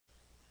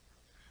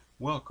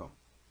Welcome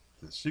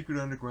to the Secret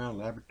Underground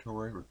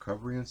Laboratory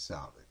Recovery and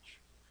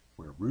Salvage,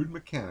 where rude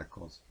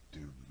mechanicals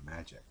do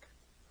magic.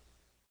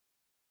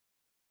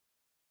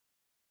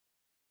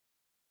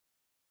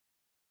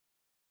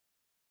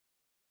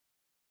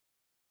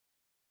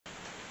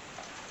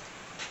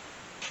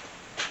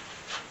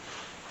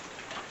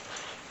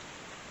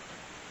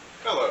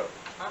 Hello,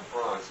 I'm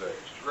Bronze Age,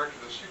 Director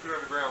of the Secret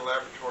Underground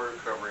Laboratory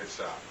Recovery and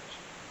Salvage,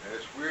 and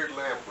it's Weird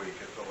Lamp Week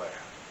at the lab.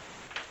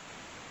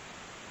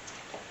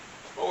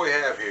 What we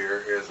have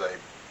here is a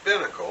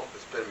binnacle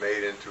that's been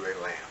made into a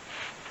lamp.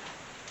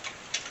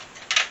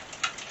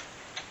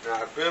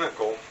 Now, a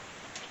binnacle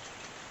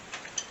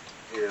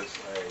is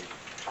a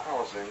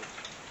housing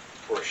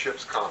for a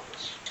ship's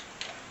compass.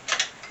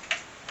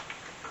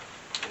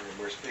 And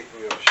we're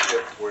speaking of a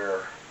ship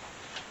where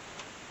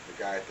the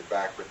guy at the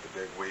back with the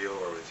big wheel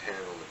or his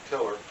hand on the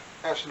tiller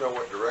has to know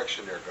what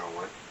direction they're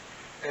going,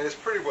 and it's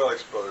pretty well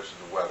exposed to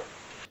the weather.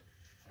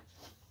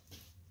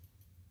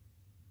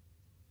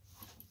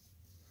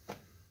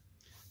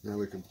 Now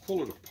we can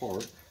pull it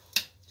apart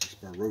just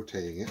by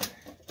rotating it,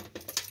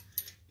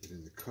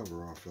 getting the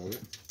cover off of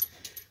it.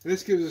 And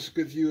this gives us a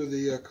good view of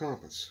the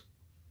compass.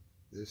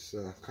 This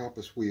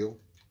compass wheel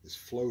is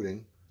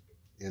floating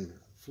in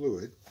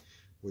fluid,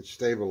 which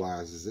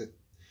stabilizes it,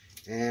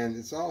 and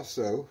it's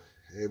also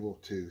able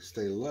to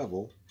stay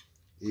level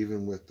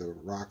even with the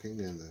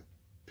rocking and the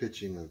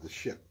pitching of the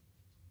ship.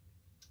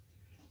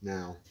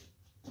 Now,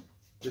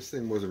 this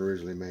thing wasn't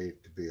originally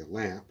made to be a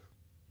lamp.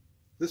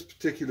 This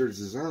particular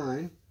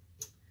design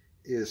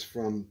is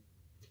from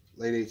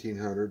late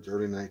 1800s,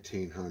 early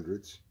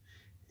 1900s,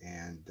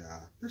 and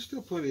there's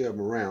still plenty of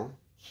them around.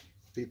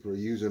 People are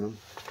using them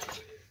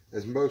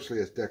as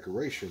mostly as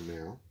decoration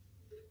now.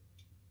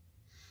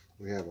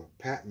 We have a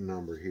patent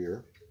number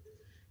here,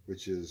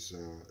 which is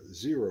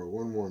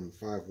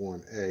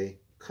 01151A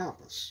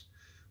compass,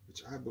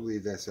 which I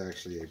believe that's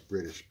actually a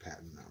British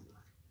patent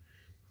number.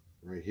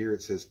 Right here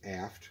it says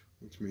aft,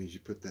 which means you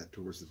put that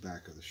towards the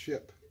back of the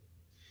ship.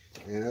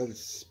 And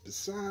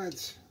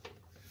besides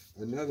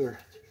another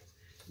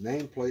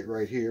nameplate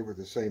right here with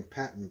the same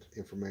patent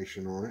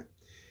information on it,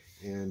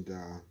 and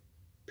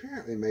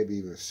apparently maybe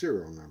even a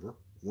serial number,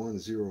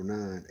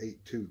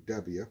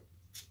 10982W.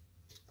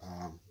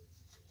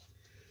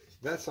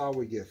 That's all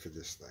we get for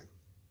this thing.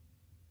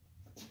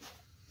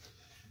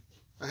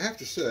 I have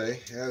to say,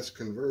 as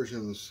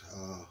conversions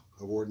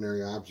of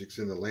ordinary objects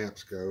into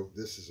lamps go,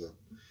 this is a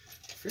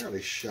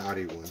fairly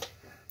shoddy one.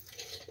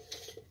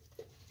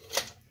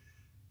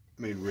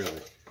 I mean,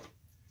 really.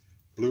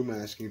 Blue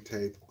masking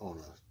tape on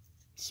a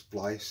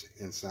splice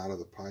inside of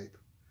the pipe.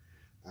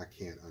 I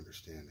can't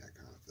understand that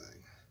kind of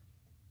thing.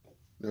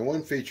 Now,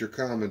 one feature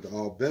common to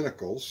all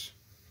binnacles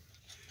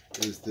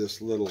is this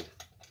little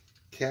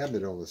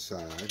cabinet on the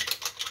side,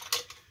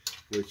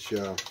 which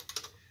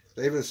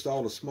they've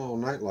installed a small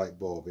nightlight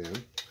bulb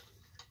in,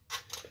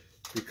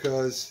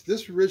 because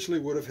this originally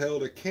would have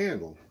held a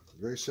candle,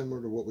 very similar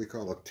to what we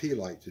call a tea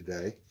light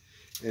today,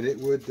 and it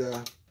would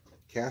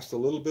cast a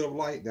little bit of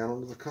light down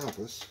onto the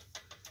compass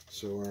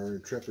so our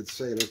intrepid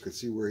sailor could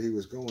see where he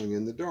was going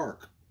in the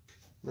dark.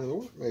 Now, the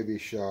work may be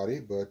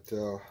shoddy, but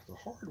the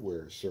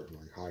hardware is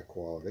certainly high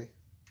quality.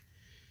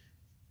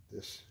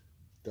 This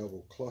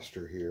double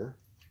cluster here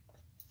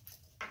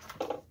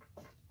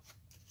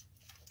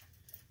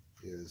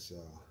is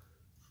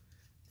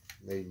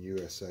made in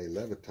USA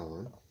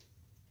Leviton,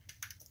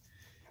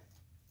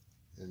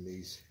 and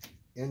these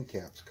end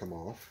caps come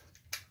off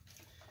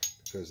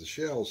because the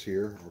shells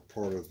here are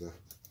part of the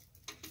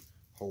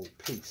whole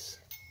piece.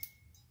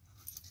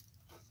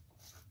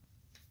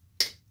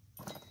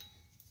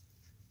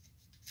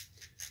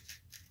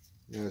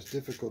 Now, as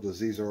difficult as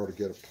these are to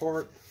get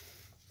apart,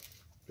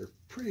 they're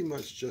pretty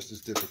much just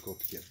as difficult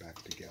to get back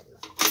together.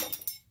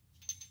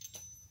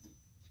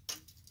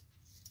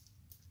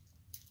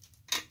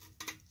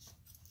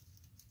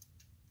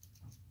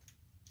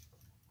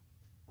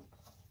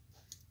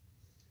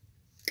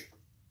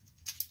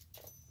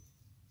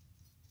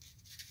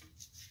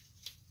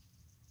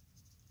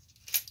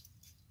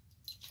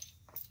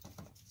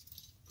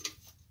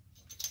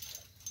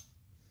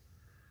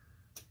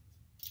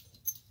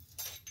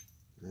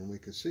 And we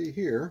can see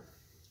here,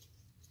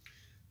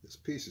 this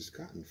piece has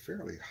gotten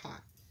fairly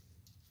hot.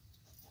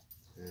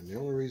 And the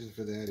only reason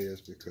for that is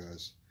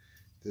because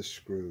this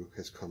screw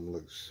has come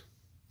loose.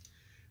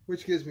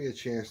 Which gives me a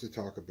chance to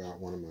talk about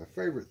one of my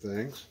favorite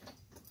things,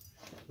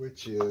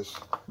 which is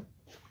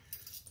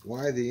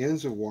why the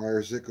ends of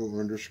wires that go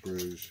under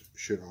screws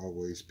should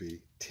always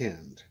be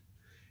tinned.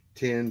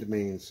 Tinned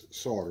means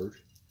soldered.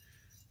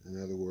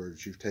 In other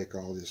words, you take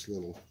all this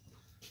little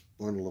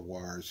bundle of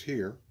wires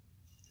here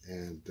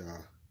and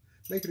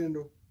make it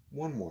into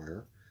one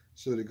wire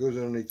so that it goes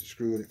underneath the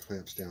screw and it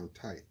clamps down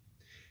tight.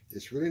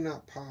 It's really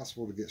not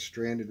possible to get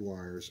stranded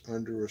wires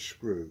under a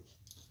screw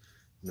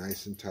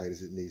nice and tight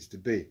as it needs to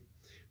be.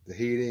 The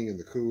heating and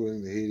the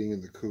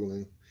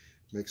cooling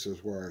makes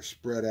those wires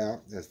spread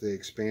out as they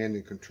expand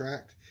and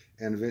contract,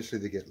 and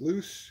eventually they get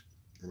loose,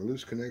 and the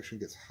loose connection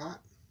gets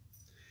hot,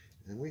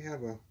 and we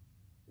have a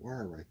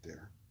wire right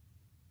there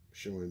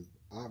showing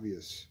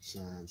obvious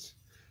signs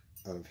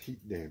of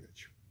heat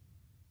damage.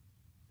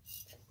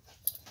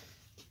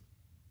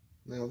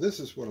 Now this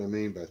is what I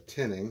mean by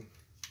tinning.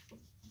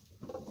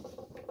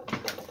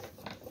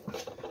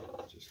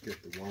 Just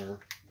get the wire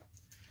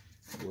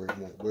where it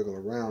won't wiggle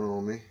around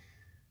on me.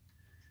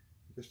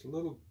 Just a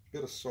little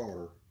bit of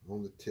solder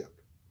on the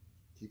tip.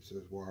 Keeps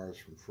those wires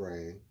from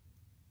fraying.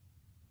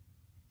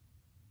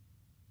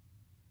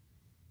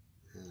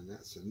 And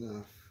that's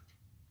enough.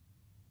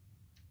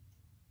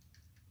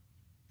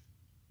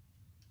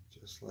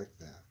 Just like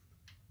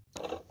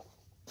that.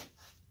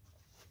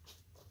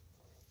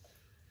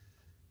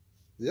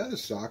 The other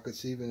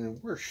socket's even in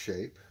worse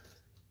shape,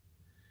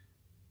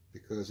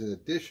 because in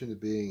addition to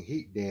being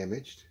heat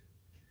damaged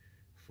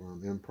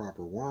from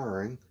improper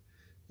wiring,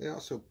 they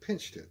also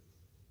pinched it,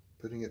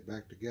 putting it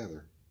back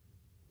together.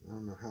 I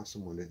don't know how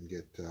someone didn't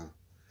get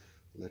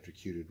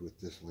electrocuted with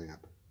this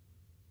lamp.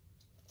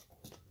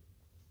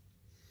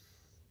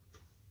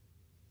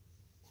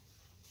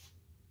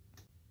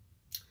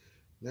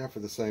 Now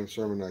for the same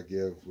sermon I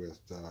give with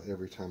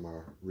every time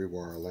I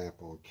rewire a lamp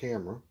on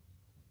camera.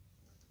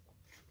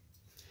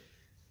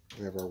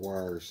 We have our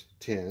wires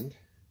tinned.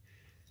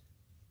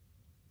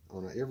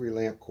 On every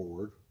lamp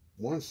cord,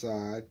 one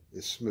side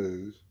is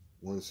smooth,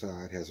 one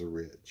side has a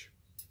ridge.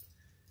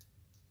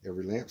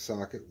 Every lamp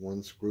socket,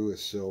 one screw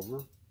is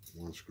silver,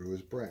 one screw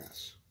is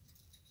brass.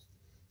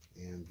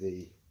 And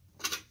the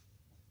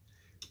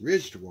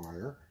ridged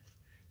wire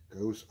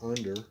goes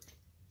under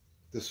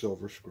the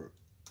silver screw.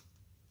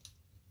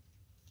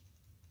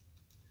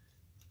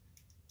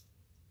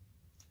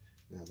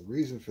 Now the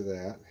reason for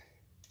that,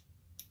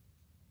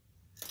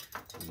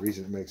 the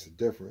reason it makes a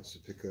difference,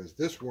 is because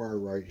this wire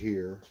right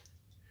here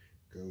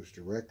goes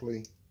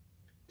directly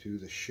to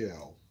the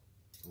shell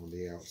on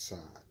the outside.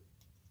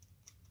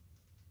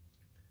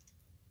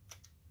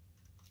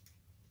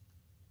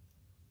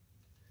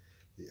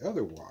 The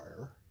other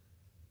wire,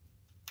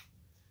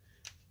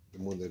 the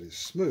one that is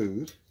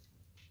smooth,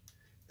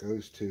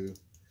 goes to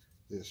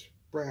this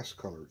brass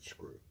colored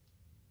screw.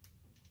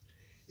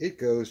 It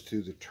goes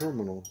to the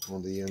terminal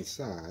on the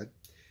inside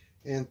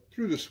and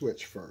through the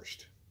switch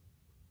first.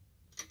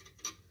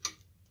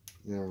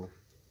 Now,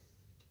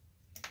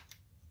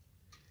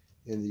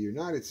 in the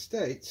United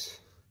States,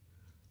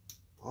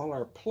 all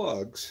our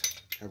plugs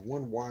have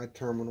one wide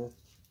terminal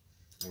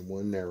and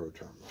one narrow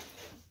terminal.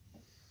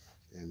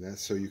 And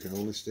that's so you can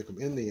only stick them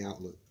in the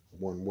outlet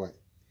one way.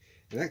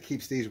 And that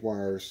keeps these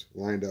wires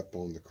lined up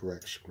on the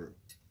correct screw,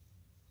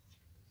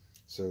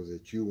 so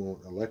that you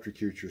won't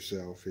electrocute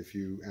yourself if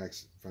you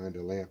find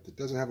a lamp that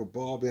doesn't have a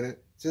bulb in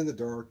it. It's in the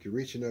dark, you're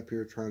reaching up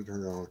here trying to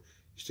turn it on, you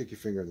stick your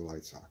finger in the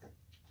light socket.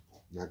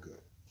 Not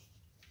good.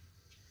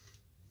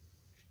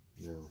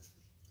 Now,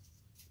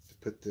 to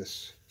put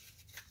this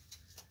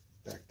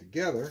back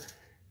together,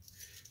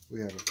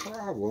 we have a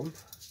problem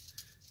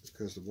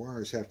because the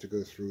wires have to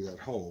go through that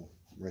hole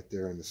right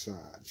there on the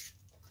side.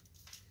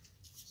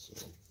 So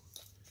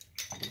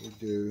what we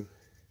do,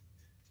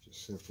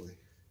 just simply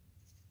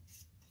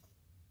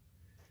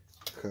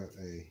cut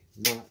a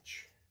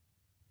notch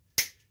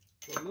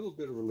for a little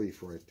bit of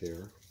relief right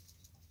there.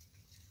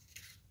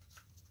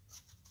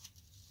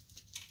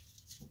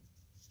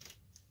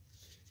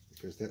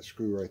 Because that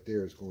screw right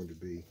there is going to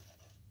be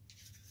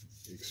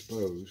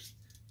exposed.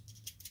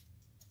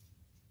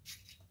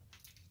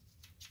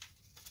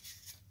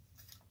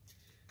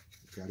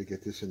 You've got to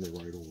get this in the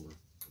right order,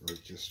 or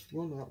it just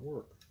will not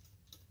work.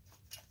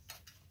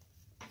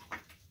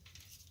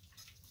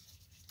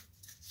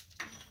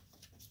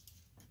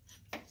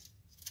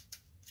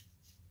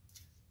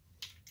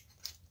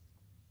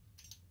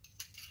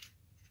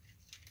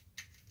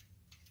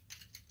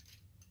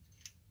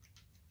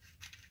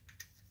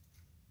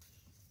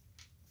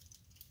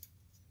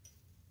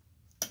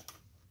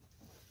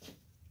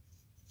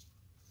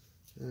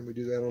 And we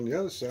do that on the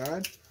other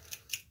side,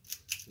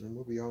 and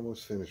we'll be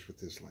almost finished with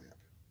this lamp.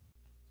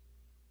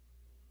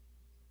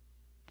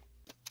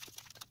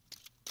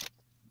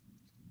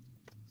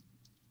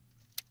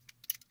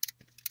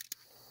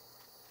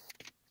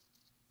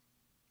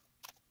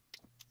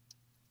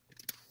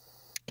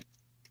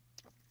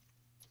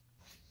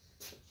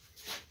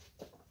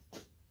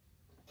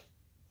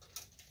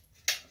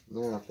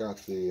 Now I've got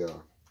the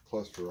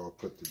cluster all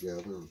put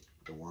together,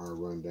 the wire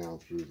run down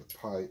through the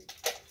pipe.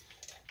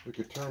 We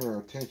could turn our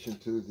attention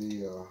to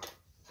the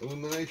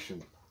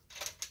illumination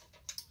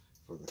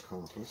for the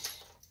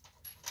compass.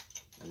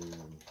 And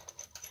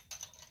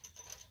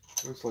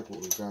looks like what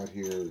we've got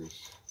here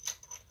is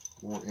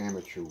more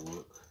amateur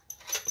work.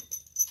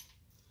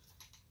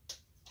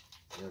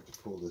 I have to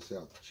pull this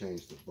out to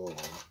change the bulb.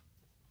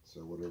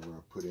 So whatever I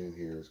put in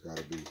here has got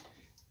to be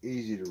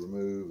easy to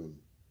remove and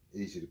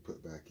easy to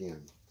put back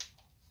in.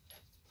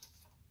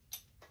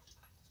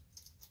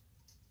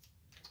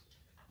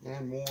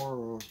 And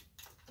more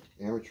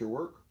amateur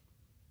work.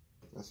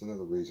 That's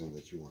another reason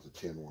that you want the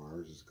tin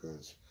wires, is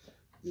because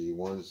the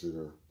ones that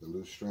are the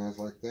loose strands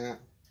like that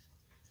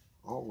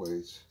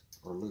always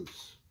are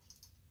loose.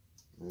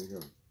 There you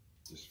go,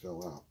 just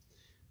fell out.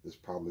 This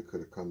probably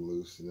could have come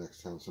loose the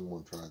next time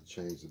someone tried to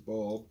change the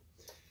bulb.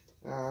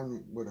 I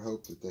would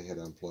hope that they had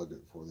unplugged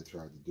it before they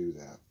tried to do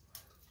that.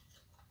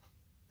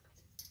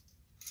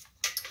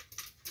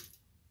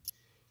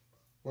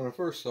 When I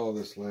first saw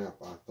this lamp,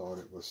 I thought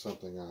it was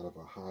something out of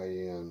a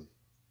high-end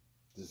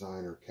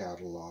designer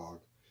catalog,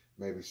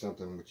 maybe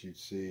something which you'd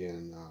see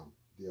in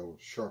the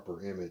old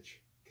Sharper Image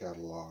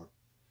catalog.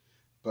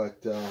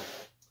 But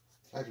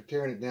after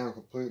tearing it down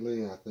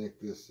completely, I think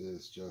this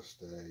is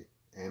just an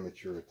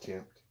amateur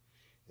attempt,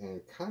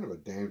 and kind of a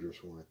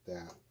dangerous one at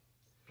that,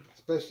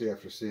 especially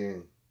after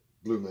seeing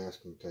blue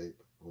masking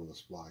tape on the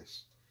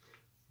splice.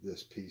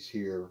 This piece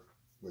here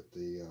with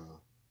the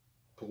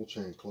pull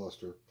chain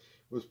cluster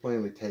was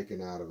plainly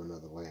taken out of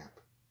another lamp.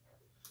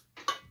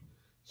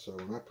 So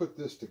when I put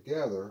this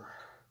together,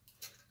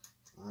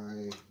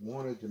 I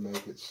wanted to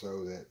make it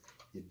so that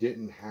you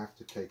didn't have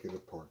to take it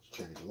apart to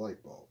change a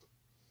light bulb.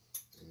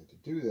 And to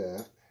do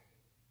that,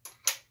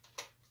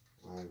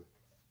 I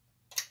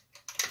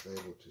was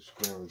able to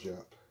scrounge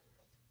up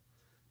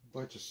a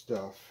bunch of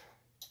stuff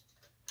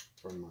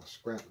from my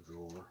scrap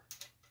drawer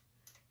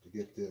to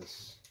get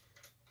this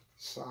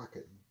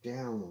socket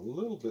down a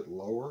little bit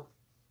lower,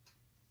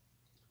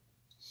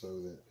 so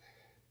that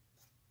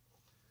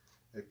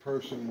a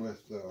person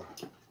with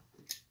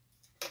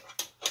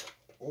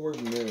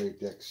ordinary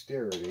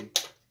dexterity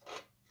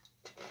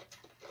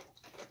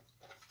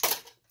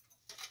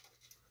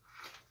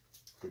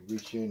could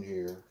reach in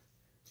here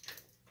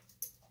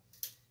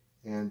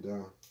and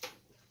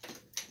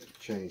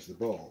change the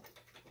bulb.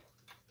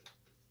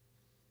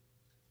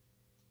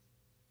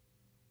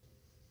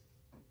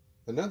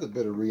 Another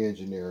bit of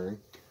re-engineering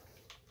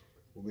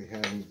will be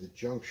having the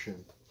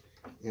junction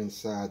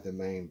inside the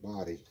main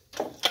body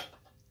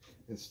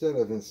instead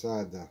of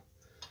inside the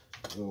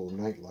little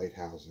night light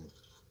housing.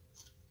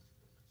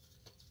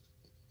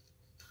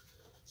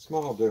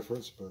 Small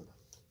difference, but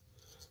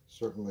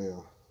certainly a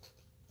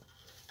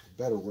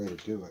better way to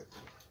do it.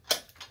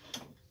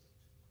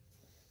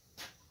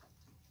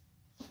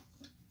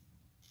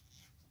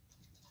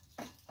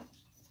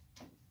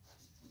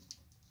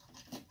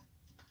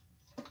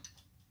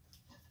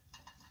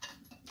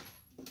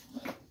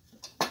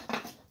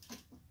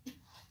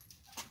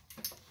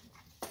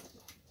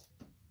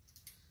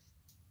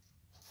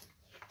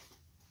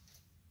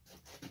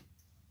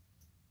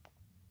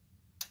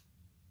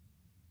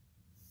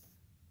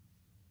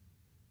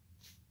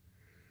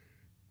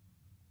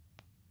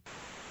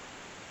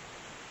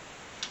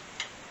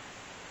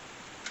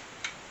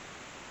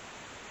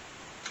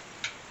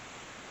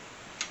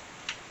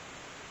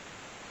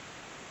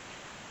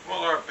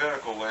 Well, our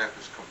Binnacle lamp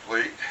is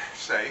complete,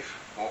 safe,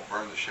 won't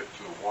burn the ship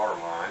to the water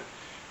line,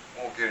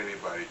 won't get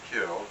anybody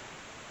killed,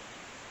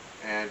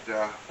 and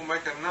will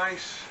make a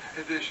nice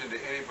addition to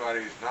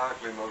anybody's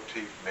nautically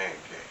motif man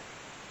cave.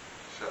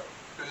 So,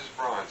 this is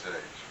Bronze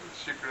Age for the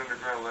Secret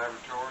Underground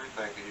Laboratory.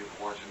 Thanking you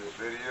for watching this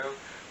video.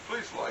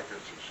 Please like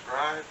and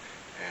subscribe,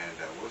 and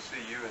we'll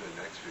see you in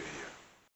the next video.